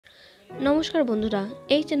নমস্কার বন্ধুরা,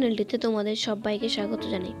 এই চ্যানেলটিতে তোমাদের সবাইকে স্বাগত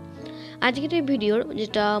জানাই। আজকের এই ভিডিওর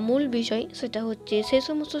যেটা মূল বিষয় সেটা হচ্ছে সেই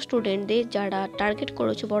সমস্ত স্টুডেন্টদের যারা টার্গেট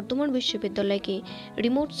করেছে বর্ধমান বিশ্ববিদ্যালয়কে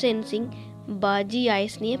রিমোট সেন্সিং বা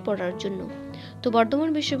জিআইএস নিয়ে পড়ার জন্য। তো বর্ধমান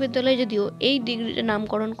বিশ্ববিদ্যালয়ে যদিও এই ডিগ্রিটার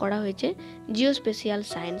নামকরণ করা হয়েছে জিওস্পেশিয়াল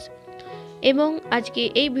সায়েন্স, এবং আজকে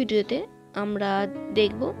এই ভিডিওতে আমরা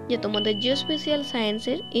দেখব যে তোমাদের জিওস্পেশিয়াল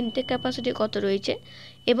সায়েন্সের ইনটেক ক্যাপাসিটি কত রয়েছে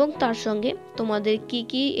এবং তার সঙ্গে তোমাদের কি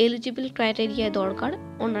কি এলিজিবল ক্রাইটেরিয়া দরকার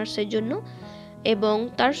অনার্সের জন্য, এবং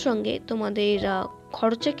তার সঙ্গে তোমাদের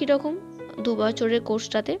খরচা কীরকম 2 বছরের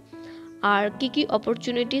কোর্সটাতে, আর কি কি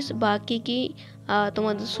অপরচুনিটিস বা কি কি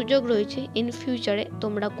তোমাদের সুযোগ রয়েছে ইন ফিউচারে,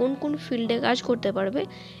 তোমরা কোন কোন ফিল্ডে কাজ করতে পারবে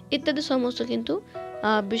ইত্যাদি সমস্ত কিন্তু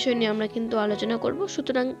বিষয় নিয়ে আমরা কিন্তু আলোচনা করব।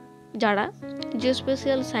 সুতরাং যারা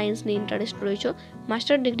জিওস্পেশিয়াল সায়েন্স নিয়ে ইন্টারেস্ট রয়েছে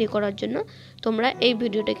মাস্টার ডিগ্রি করার জন্য, তোমরা এই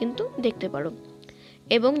ভিডিওটা কিন্তু দেখতে পারো,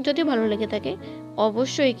 এবং যদি ভালো লেগে থাকে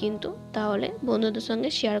অবশ্যই কিন্তু তাহলে বন্ধুদের সঙ্গে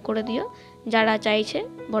শেয়ার করে দিও যারা চাইছে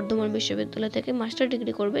বর্ধমান বিশ্ববিদ্যালয় থেকে মাস্টার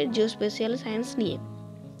ডিগ্রি করবে জিওস্পেশিয়াল সায়েন্স নিয়ে।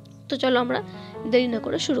 তো চলো আমরা দেরি না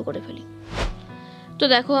করে শুরু করে ফেলি। তো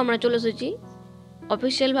দেখো, আমরা চলে এসেছি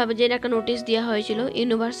অফিসিয়ালভাবে যে একটা নোটিশ দেওয়া হয়েছিল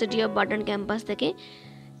ইউনিভার্সিটি অফ বার্ডন ক্যাম্পাস থেকে,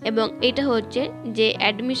 এবং এটা হচ্ছে যে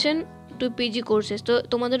অ্যাডমিশন টু পিজি কোর্সেস। তো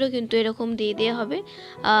তোমাদেরও কিন্তু এরকম দিয়ে দেওয়া হবে,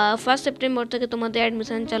 1 সেপ্টেম্বর থেকে তোমাদের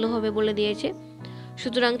অ্যাডমিশন চালু হবে বলে দিয়েছে।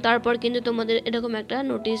 সুতরাং তারপর কিন্তু তোমাদের এরকম একটা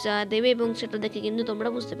নোটিশ দেবে এবং সেটা দেখে কিন্তু তোমরা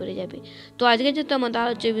বুঝতে পেরে যাবে। তো আজকে যেহেতু আমাদের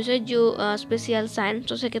আলোচ্য বিষয় জিও স্পেশাল সায়েন্স,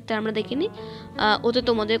 তো সেক্ষেত্রে আমরা দেখিনি ওতে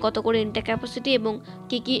তোমাদের কত করে ইনটেক ক্যাপাসিটি এবং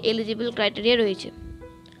কি কি এলিজিবল ক্রাইটেরিয়া রয়েছে।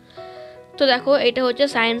 তো দেখো, এটা হচ্ছে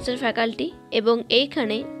সায়েন্সের ফ্যাকাল্টি, এবং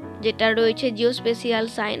এইখানে যেটা রয়েছে জিওস্পেশিয়াল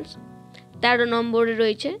সায়েন্স 13 নম্বরে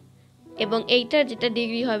রয়েছে, এবং এইটার যেটা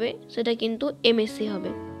ডিগ্রি হবে সেটা কিন্তু এমএসসি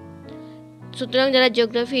হবে। সুতরাং যারা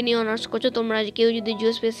জিওগ্রাফি নিয়ে অনার্স করছো, তোমরা কেউ যদি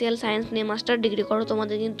জিওস্পেশিয়াল সায়েন্স নিয়ে মাস্টার ডিগ্রি করো,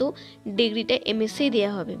 তোমাদের কিন্তু ডিগ্রিটা এমএসসি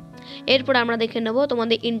দেওয়া হবে। এরপর আমরা দেখে নেব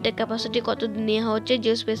তোমাদের ইনটেক ক্যাপাসিটি কত নেওয়া হচ্ছে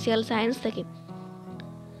জিওস্পেশিয়াল সায়েন্স থেকে।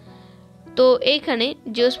 তো এইখানে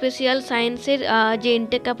জিওস্পেশিয়াল সায়েন্সের যে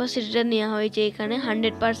ইনটেক ক্যাপাসিটিটা নেওয়া হয়েছে এখানে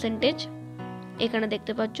 100%, এখানে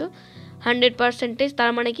দেখতে পাচ্ছ 100%।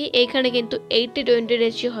 তার মানে কি এইখানে কিন্তু 80-20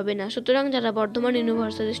 রেশিও হবে না। সুতরাং যারা বর্ধমান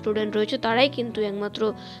ইউনিভার্সিটির স্টুডেন্ট রয়েছে তারাই কিন্তু একমাত্র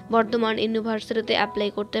বর্ধমান ইউনিভার্সিটিতে অ্যাপ্লাই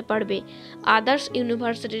করতে পারবে। আদার্স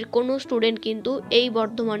ইউনিভার্সিটির কোনো স্টুডেন্ট কিন্তু এই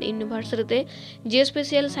বর্ধমান ইউনিভার্সিটিতে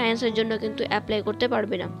জিওস্পেশিয়াল সায়েন্সের জন্য কিন্তু অ্যাপ্লাই করতে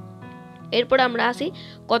পারবে না। এরপর আমরা আসি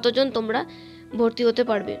কতজন তোমরা ভর্তি হতে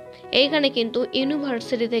পারবে। এইখানে কিন্তু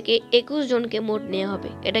ইউনিভার্সিটি থেকে 21 জনকে মোট নেওয়া হবে।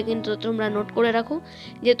 এটা কিন্তু তোমরা নোট করে রাখো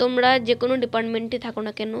যে তোমরা যে কোনো ডিপার্টমেন্টে থাকো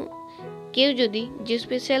না কেন, কেউ যদি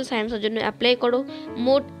জিওস্পেশিয়াল সায়েন্সের জন্য অ্যাপ্লাই করো,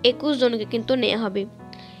 মোট 21 জনকে কিন্তু নেওয়া হবে।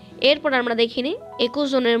 এরপর আমরা দেখিনি 21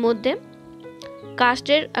 জনের মধ্যে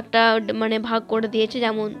কাস্টের একটা মানে ভাগ করে দিয়েছে।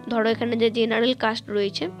 যেমন ধরো এখানে যে জেনারেল কাস্ট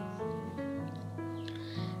রয়েছে,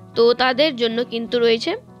 তো তাদের জন্য কিন্তু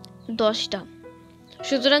রয়েছে 10টা।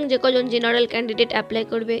 সুতরাং যে কজন জেনারেল ক্যান্ডিডেট অ্যাপ্লাই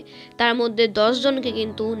করবে তার মধ্যে 10 জনকে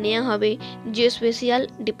কিন্তু নেওয়া হবে জিওস্পেশিয়াল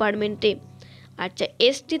ডিপার্টমেন্টে। আচ্ছা,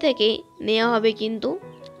 এসটি থেকে নেওয়া হবে কিন্তু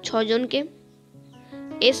 6 জনকে,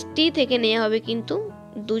 এসটি থেকে নেওয়া হবে কিন্তু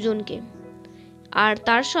 2 জনকে, আর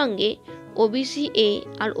তার সঙ্গে OBC A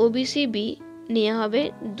R OBC B নেওয়া হবে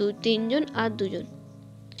 3 জন আর 2 জন।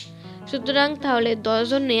 সুতরাং তাহলে 10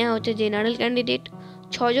 জন নেওয়া হচ্ছে জেনারেল ক্যান্ডিডেট,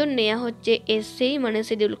 6 জন নেওয়া হচ্ছে এসসি মানে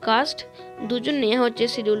শিডিউল কাস্ট, 2 জন নেওয়া হচ্ছে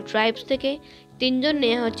শিডিউল ট্রাইবস থেকে, 3 জন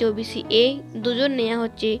নেওয়া হচ্ছে ওবিসি এ, 2 জন নেওয়া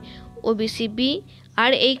হচ্ছে ওবিসি বি,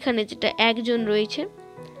 আর এইখানে যেটা 1 জন রয়েছে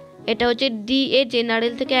এটা হচ্ছে ডিএ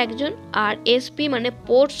জেনারেল থেকে 1 জন, আর এসপি মানে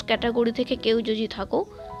পোর্টস ক্যাটাগরি থেকে কেউ যদি থাকো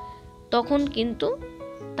তখন কিন্তু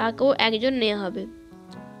তাকেও 1 জন নেওয়া হবে।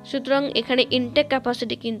 সুতরাং এখানে ইনটেক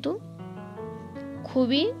ক্যাপাসিটি কিন্তু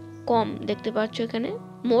খুবই কম দেখতে পাচ্ছ, এখানে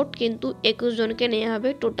মোট কিন্তু 21 জনকে নেওয়া হবে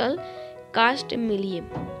টোটাল কাস্ট মিলিয়ে।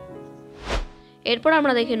 এরপর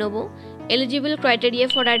আমরা দেখে নেব eligible criteria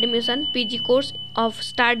for admission PG course of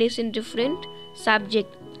studies in different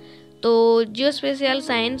subject. তো জিওস্পেশিয়াল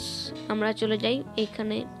সায়েন্স আমরা চলে যাই,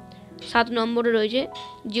 এখানে 7 নম্বরে রয়েছে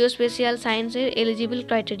জিওস্পেশিয়াল সায়েন্সের এলিজিবল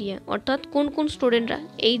ক্রাইটেরিয়া, অর্থাৎ কোন কোন স্টুডেন্টরা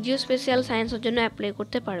এই জিওস্পেশিয়াল সায়েন্সের জন্য অ্যাপ্লাই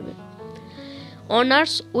করতে পারবে।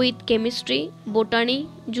 Honours with chemistry, botany,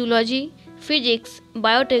 zoology, physics,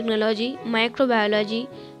 biotechnology, microbiology,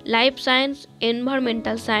 life science,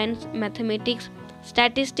 environmental science, mathematics,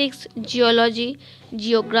 statistics, geology,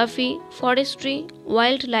 geography, forestry,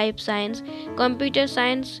 wild life science, computer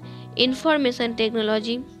science, information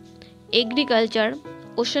technology, agriculture,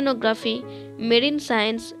 oceanography, marine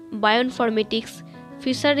science, bioinformatics,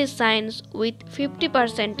 fisheries science with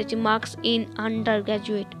 50% marks in under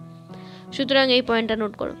graduate. সুতরাং এই পয়েন্টটা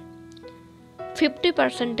note করো,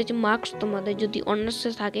 50% marks তোমাদের যদি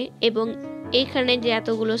অনার্সে থাকে, এবং এইখানে যে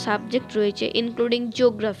এতগুলো সাবজেক্ট রয়েছে ইনক্লুডিং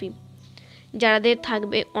জিওগ্রাফি যাদের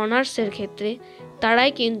থাকবে অনার্সের ক্ষেত্রে,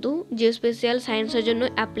 তারাই কিন্তু জিওস্পেশিয়াল সায়েন্সের জন্য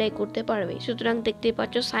অ্যাপ্লাই করতে পারবে। সুতরাং দেখতেই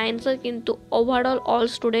পাচ্ছ সায়েন্সের কিন্তু ওভারঅল অল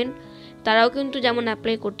স্টুডেন্ট তারাও কিন্তু যেমন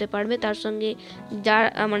অ্যাপ্লাই করতে পারবে, তার সঙ্গে যার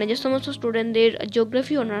যে সমস্ত স্টুডেন্টদের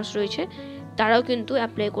জিওগ্রাফি অনার্স রয়েছে তারাও কিন্তু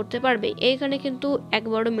অ্যাপ্লাই করতে পারবে। এইখানে কিন্তু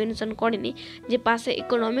একবারও মেনশন করেনি যে পাশে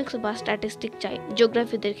ইকোনমিক্স বা স্ট্যাটিস্টিক চাই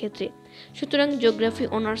জিওগ্রাফিদের ক্ষেত্রে। সুতরাং জিওগ্রাফি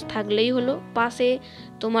অনার্স থাকলেই হলো, পাশে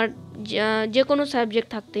তোমার যে কোনো সাবজেক্ট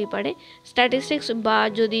থাকতেই পারে, স্ট্যাটিস্টিক্স বা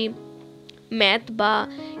যদি ম্যাথ বা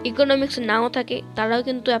ইকোনমিক্স নাও থাকে তারাও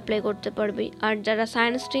কিন্তু অ্যাপ্লাই করতে পারবে। আর যারা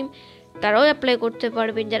সায়েন্স স্ট্রিম তারাও অ্যাপ্লাই করতে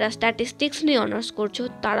পারবে, যারা স্ট্যাটিস্টিক্স নিয়ে অনার্স করছো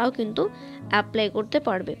তারাও কিন্তু অ্যাপ্লাই করতে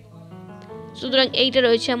পারবে। সুতরাং এইটা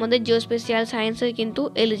রয়েছে আমাদের জিওস্পেশিয়াল সায়েন্সের কিন্তু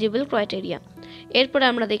এলিজিবল ক্রাইটেরিয়া। এরপরে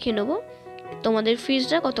আমরা দেখে নেব তোমাদের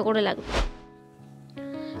ফিসটা কত করে লাগবে।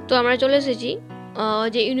 তো আমরা চলে এসেছি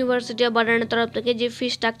যে ইউনিভার্সিটি অফ বার্ডওয়ানের তরফ থেকে যে ফি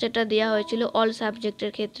স্ট্রাকচারটা দেওয়া হয়েছিল অল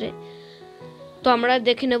সাবজেক্টের ক্ষেত্রে। তো আমরা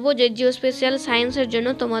দেখে নেব যে জিওস্পেশিয়াল সায়েন্সের জন্য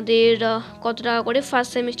তোমাদের কত টাকা করে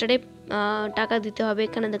ফার্স্ট সেমিস্টারে টাকা দিতে হবে।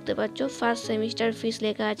 এখানে দেখতে পাচ্ছ ফার্স্ট সেমিস্টার ফিস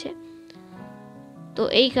লেখা আছে। তো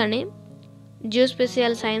এইখানে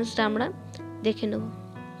জিওস্পেশিয়াল সায়েন্সটা আমরা দেখে নেব।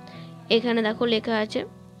 এখানে দেখো লেখা আছে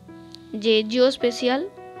যে জিওস্পেশিয়াল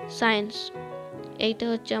সায়েন্স, এইটা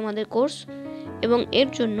হচ্ছে আমাদের কোর্স, এবং এর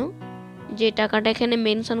জন্য যে টাকাটা এখানে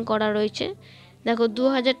মেনশন করা রয়েছে দেখো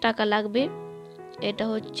 2000 টাকা লাগবে। এটা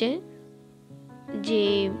হচ্ছে যে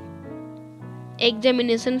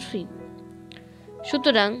এক্সামিনেশন ফি।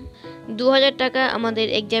 সুতরাং 2000 টাকা আমাদের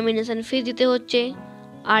এক্সামিনেশন ফি দিতে হচ্ছে,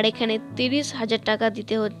 আর এখানে 30,000 টাকা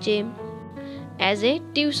দিতে হচ্ছে অ্যাজ এ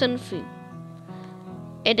টিউশন ফি।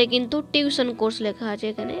 এটা কিন্তু টিউশন কোর্স লেখা আছে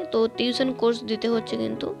এখানে, তো টিউশন কোর্স দিতে হচ্ছে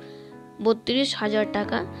কিন্তু 32,000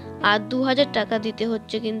 টাকা, আর 2000 টাকা দিতে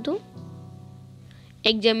হচ্ছে কিন্তু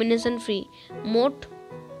এক্সামিনেশন ফি। মোট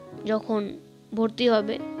যখন ভর্তি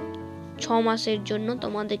হবে 6 মাসের জন্য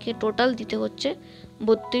তোমাদেরকে টোটাল দিতে হচ্ছে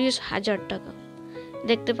 32,000 টাকা।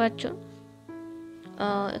 দেখতে পাচ্ছ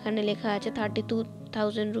এখানে লেখা আছে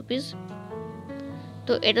 32,000 রুপিস।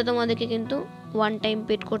 তো এটা তোমাদেরকে কিন্তু ওয়ান টাইম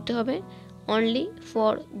পেড করতে হবে অনলি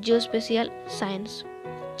ফর জিওস্পেশিয়াল সায়েন্স।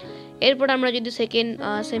 এরপর আমরা যদি সেকেন্ড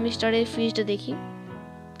সেমিস্টারের ফিসটা দেখি,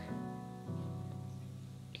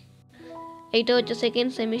 এইটা হচ্ছে সেকেন্ড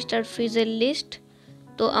সেমিস্টার ফিজের লিস্ট।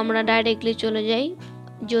 তো আমরা ডাইরেক্টলি চলে যাই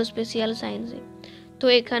জিওস্পেশিয়াল সায়েন্সে। তো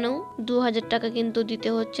এখানেও 2000 টাকা কিন্তু দিতে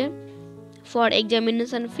হচ্ছে ফর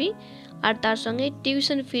এক্সামিনেশন ফি, আর তার সঙ্গে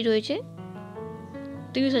টিউশন ফি রয়েছে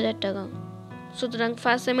 30,000 টাকা। সুতরাং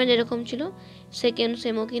ফার্স্ট সেমে যেরকম ছিল সেকেন্ড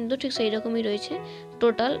সেমও কিন্তু ঠিক সেই রকমই রয়েছে,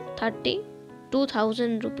 টোটাল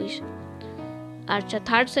 32,000 রুপিস। আচ্ছা,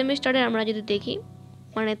 থার্ড সেমিস্টারে আমরা যদি দেখি,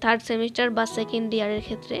 থার্ড সেমিস্টার বা সেকেন্ড ইয়ারের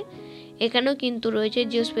ক্ষেত্রে এখানেও কিন্তু রয়েছে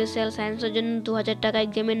জিওস্পেশিয়াল সায়েন্সের জন্য 2000 টাকা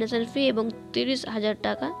এক্সামিনেশন ফি এবং 30,000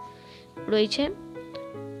 টাকা রয়েছে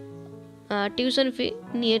টিউশন ফি,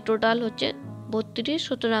 নিয়ে টোটাল হচ্ছে 32।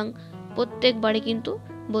 সুতরাং প্রত্যেকবারে কিন্তু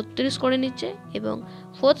 32 করে নিচ্ছে। এবং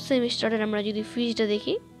ফোর্থ সেমিস্টারের আমরা যদি ফিসটা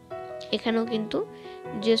দেখি, এখানেও কিন্তু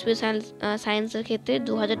জিওস্পেশিয়াল সায়েন্সের ক্ষেত্রে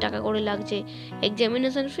 2000 টাকা করে লাগছে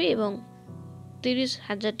এক্সামিনেশন ফি এবং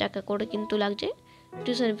 30,000 টাকা করে কিন্তু লাগছে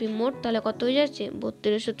টিউশন ফি। মোট তাহলে কত হয়ে যাচ্ছে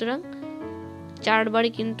 32। সুতরাং 4 বারে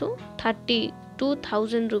কিন্তু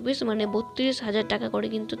 32,000 রুপিস 32,000 টাকা করে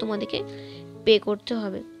কিন্তু তোমাদেরকে পে করতে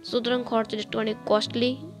হবে। সুতরাং খরচাটা একটু অনেক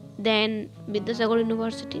কস্টলি দেন বিদ্যাসাগর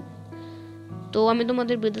ইউনিভার্সিটি। তো আমি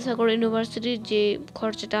তোমাদের বিদ্যাসাগর ইউনিভার্সিটির যে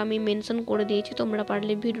খরচাটা আমি মেনশন করে দিয়েছি, তোমরা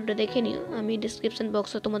পারলে ভিডিওটা দেখে নিও, আমি ডিসক্রিপশন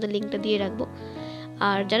বক্সে তোমাদের লিঙ্কটা দিয়ে রাখবো।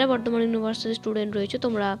 আর যারা বর্ধমান ইউনিভার্সিটির স্টুডেন্ট রয়েছে,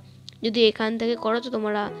 তোমরা যদি এখান থেকে করো তো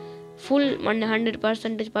তোমরা ফুল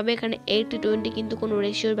 100% পাবে। এখানে 80-20 কিন্তু কোনো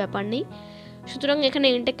রেশিওর ব্যাপার নেই। সুতরাং এখানে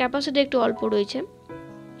ইনটেক ক্যাপাসিটি একটু অল্প রয়েছে,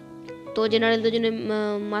 তো জেনারেলদের জন্য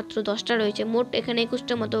মাত্র 10টা রয়েছে, মোট এখানে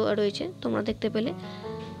 21টা মতো রয়েছে তোমরা দেখতে পেলে।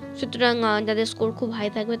 সুতরাং যাদের স্কোর খুব হাই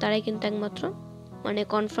থাকবে তারাই কিন্তু একমাত্র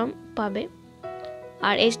কনফার্ম পাবে,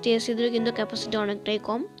 আর ST/SC-দের কিন্তু ক্যাপাসিটি অনেকটাই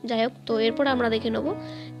কম। যাই হোক, তো এরপর আমরা দেখে নেব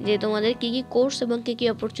যে তোমাদের কী কী কোর্স এবং কী কী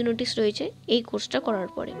অপরচুনিটিস রয়েছে এই কোর্সটা করার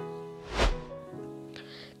পরে।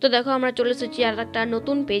 তো দেখো, আমরা চলে এসেছি আর একটা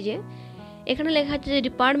নতুন পেজে। এখানে লেখা আছে যে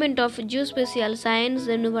department of geospatial science,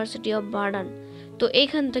 university of Burdwan. তো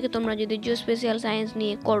এইখান থেকে তোমরা যদি জিওস্পেশিয়াল সায়েন্স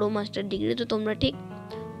নিয়ে করো মাস্টার ডিগ্রি, তো তোমরা ঠিক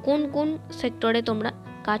কোন কোন সেক্টরে তোমরা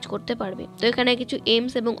কাজ করতে পারবে। তো এখানে কিছু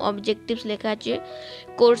এইমস এবং অবজেক্টিভস লেখা আছে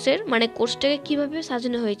কোর্সের, কোর্সটাকে কীভাবে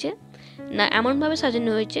সাজানো হয়েছে না, এমনভাবে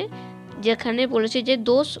সাজানো হয়েছে যেখানে বলেছে যে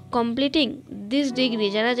দোজ কমপ্লিটিং দিস ডিগ্রি,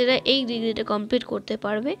 যারা এই ডিগ্রিটা কমপ্লিট করতে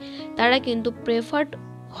পারবে তারা কিন্তু প্রেফার্ড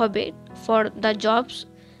হবে for the jobs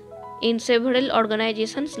in several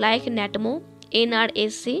organizations like NATMO,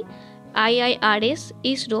 NRSC, IIRS,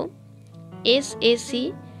 ISRO, SAC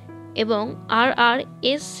এবং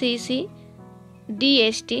RRSCC,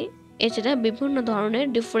 DST এছাড়া বিভিন্ন ধরনের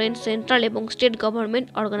ডিফারেন্ট সেন্ট্রাল এবং স্টেট গভর্নমেন্ট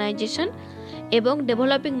অর্গানাইজেশন এবং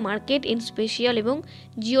ডেভেলপিং মার্কেট ইন স্পেশাল এবং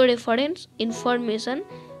Jio reference information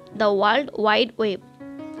the world wide web.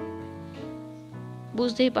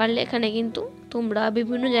 বুঝতেই পারলে এখানে কিন্তু তোমরা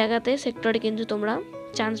বিভিন্ন জায়গাতে সেক্টরে কিন্তু তোমরা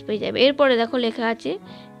চান্স পেয়ে যাবে। এরপরে দেখো লেখা আছে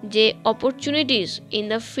যে opportunities in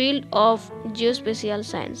the field of geospatial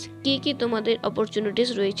science, কী কী তোমাদের অপরচুনিটিস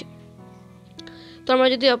রয়েছে। তো আমরা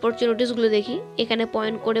যদি অপরচুনিটিসগুলো দেখি, এখানে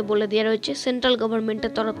পয়েন্ট করে বলে দেওয়া রয়েছে সেন্ট্রাল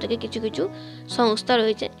গভর্নমেন্টের তরফ থেকে কিছু কিছু সংস্থা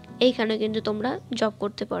রয়েছে, এইখানে কিন্তু তোমরা জব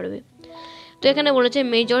করতে পারবে। তো এখানে বলেছে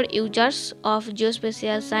major users of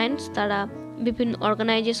geospatial science, তারা বিভিন্ন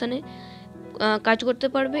অর্গানাইজেশনে কাজ করতে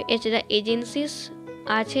পারবে। এছাড়া এজেন্সিস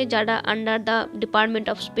আছে যারা under the department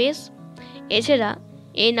of speech, এছাড়া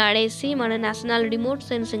NRSC মানে ন্যাশনাল রিমোট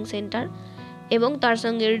সেন্সিং সেন্টার এবং তার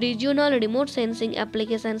সঙ্গে regional remote sensing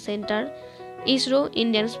application centre, ISRO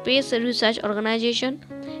Indian space research organisation,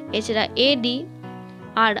 এছাড়া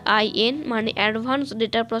ADRIN মানে advance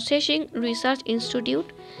data processing research institute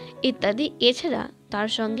ইত্যাদি। এছাড়া তার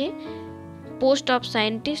সঙ্গে post of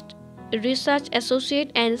scientist, research associate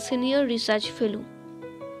and senior research fellow,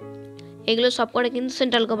 এগুলো সব করে কিন্তু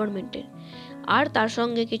সেন্ট্রাল গভর্নমেন্টের। আর তার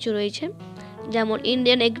সঙ্গে কিছু রয়েছে যেমন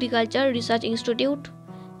Indian agriculture research institute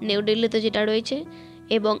new দিল্লিতে যেটা রয়েছে,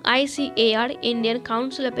 এবং ICAR Indian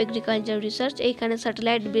council of agriculture research, এইখানে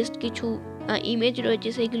স্যাটেলাইট বেসড কিছু ইমেজ রয়েছে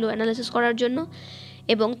সেইগুলো অ্যানালাইসিস করার জন্য,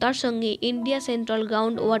 এবং তার সঙ্গে India central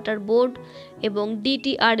ground water board এবং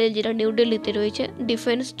DTRL যেটা নিউ দিল্লিতে রয়েছে,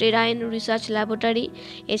 ডিফেন্স টেরাইন রিসার্চ ল্যাবরেটরি,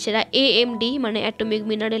 এছাড়া AMD মানে atomic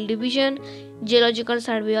mineral division, geological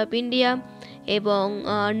survey of India এবং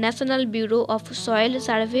national bureau of soil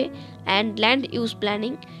survey and land use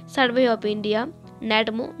planning, survey of India,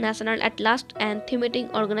 NATMO national Atlas and thematic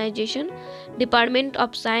organisation, department of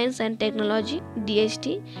science and technology DST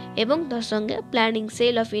এবং তার সঙ্গে planning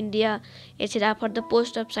sell of India, এছাড়া for the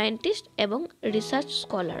post of scientist এবং research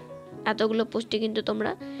scholar. এতগুলো পোস্টে কিন্তু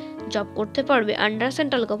তোমরা job করতে পারবে আন্ডার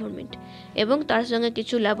সেন্ট্রাল গভর্নমেন্ট। এবং তার সঙ্গে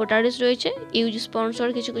কিছু ল্যাবরেটরিজ রয়েছে ইউজি স্পন্সর,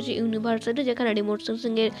 কিছু কিছু ইউনিভার্সিটি যেখানে রিমোট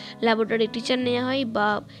সেন্সিংয়ের ল্যাবরেটরি টিচার নেওয়া হয় বা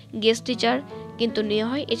গেস্ট টিচার কিন্তু নেওয়া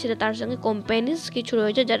হয়। এছাড়া তার সঙ্গে কোম্পানিজ কিছু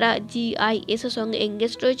রয়েছে যারা GIS এর সঙ্গে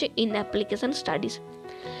এঙ্গেজ রয়েছে ইন অ্যাপ্লিকেশান স্টাডিজ।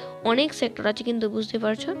 অনেক সেক্টর আছে কিন্তু বুঝতে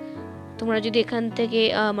পারছো, তোমরা যদি এখান থেকে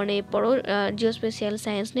মানে পড়ো জিওস্পেশিয়াল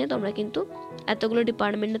সায়েন্স নিয়ে, তোমরা কিন্তু এতগুলো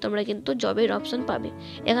ডিপার্টমেন্টে তোমরা কিন্তু জবের অপশন পাবে।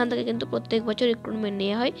 এখান থেকে কিন্তু প্রত্যেক বছর রিক্রুটমেন্ট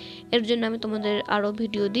নেওয়া হয়। এর জন্য আমি তোমাদের আরও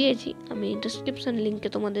ভিডিও দিয়েছি, আমি ডিসক্রিপশান লিঙ্কে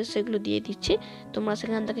তোমাদের সেগুলো দিয়ে দিচ্ছি, তোমরা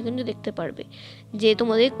সেখান থেকে কিন্তু দেখতে পারবে যে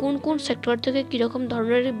তোমাদের কোন কোন সেক্টর থেকে কীরকম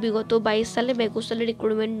ধরনের বিগত 22 সালে বা 21 সালে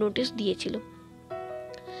রিক্রুটমেন্ট নোটিশ দিয়েছিল।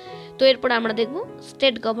 তো এরপর আমরা দেখব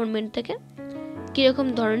স্টেট গভর্নমেন্ট থেকে কীরকম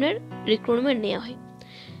ধরনের রিক্রুটমেন্ট নেওয়া হয়।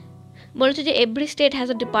 বলছে যে every state has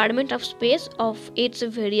a department of speech of its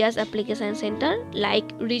various application centre like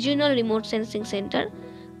regional remote sensing centre,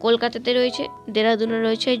 কলকাতাতে রয়েছে, দেরাদুনে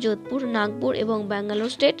রয়েছে, যোধপুর, নাগপুর এবং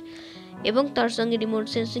ব্যাঙ্গালোর স্টেট, এবং তার সঙ্গে remote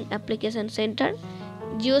sensing application centre,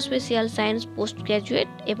 geospatial science post graduate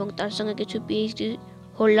এবং তার সঙ্গে কিছু PhD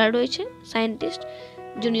হোল্ডার রয়েছে, scientist,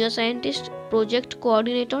 junior scientist, project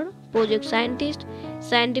coordinator, project scientist,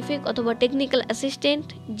 scientific অথবা টেকনিক্যাল অ্যাসিস্ট্যান্ট,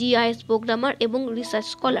 GIS প্রোগ্রামার এবং রিসার্চ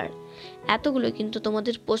স্কলার। এতগুলো কিন্তু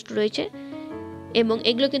তোমাদের পোস্ট রয়েছে এবং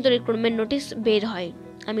এগুলো কিন্তু রিক্রুটমেন্ট নোটিশ বের হয়,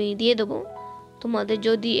 আমি দিয়ে দেবো তোমাদের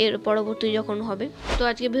যদি এর পরবর্তী যখন হবে। তো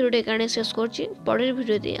আজকে ভিডিওটা এখানে শেষ করছি, পরের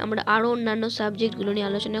ভিডিওতে আমরা আরও অন্যান্য সাবজেক্টগুলো নিয়ে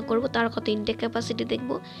আলোচনা করব, তার কত ইনটেক ক্যাপাসিটি দেখব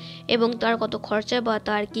এবং তার কত খরচা বা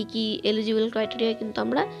তার কি কি এলিজিবল ক্রাইটেরিয়া কিন্তু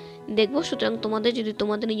আমরা দেখব। সুতরাং তোমাদের যদি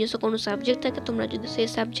তোমাদের নিজস্ব কোনো সাবজেক্ট থাকে, তোমরা যদি সেই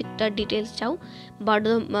সাবজেক্টটার ডিটেলস চাও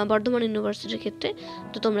বর্ধমান ইউনিভার্সিটির ক্ষেত্রে,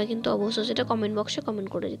 তো তোমরা কিন্তু অবশ্যই সেটা কমেন্ট বক্সে কমেন্ট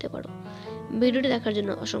করে দিতে পারো। ভিডিওটি দেখার জন্য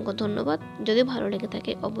অসংখ্য ধন্যবাদ। যদি ভালো লেগে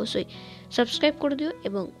থাকে অবশ্যই সাবস্ক্রাইব করে দিও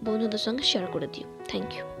এবং বন্ধুদের সঙ্গে শেয়ার করে দিও। Thank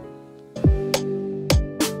you.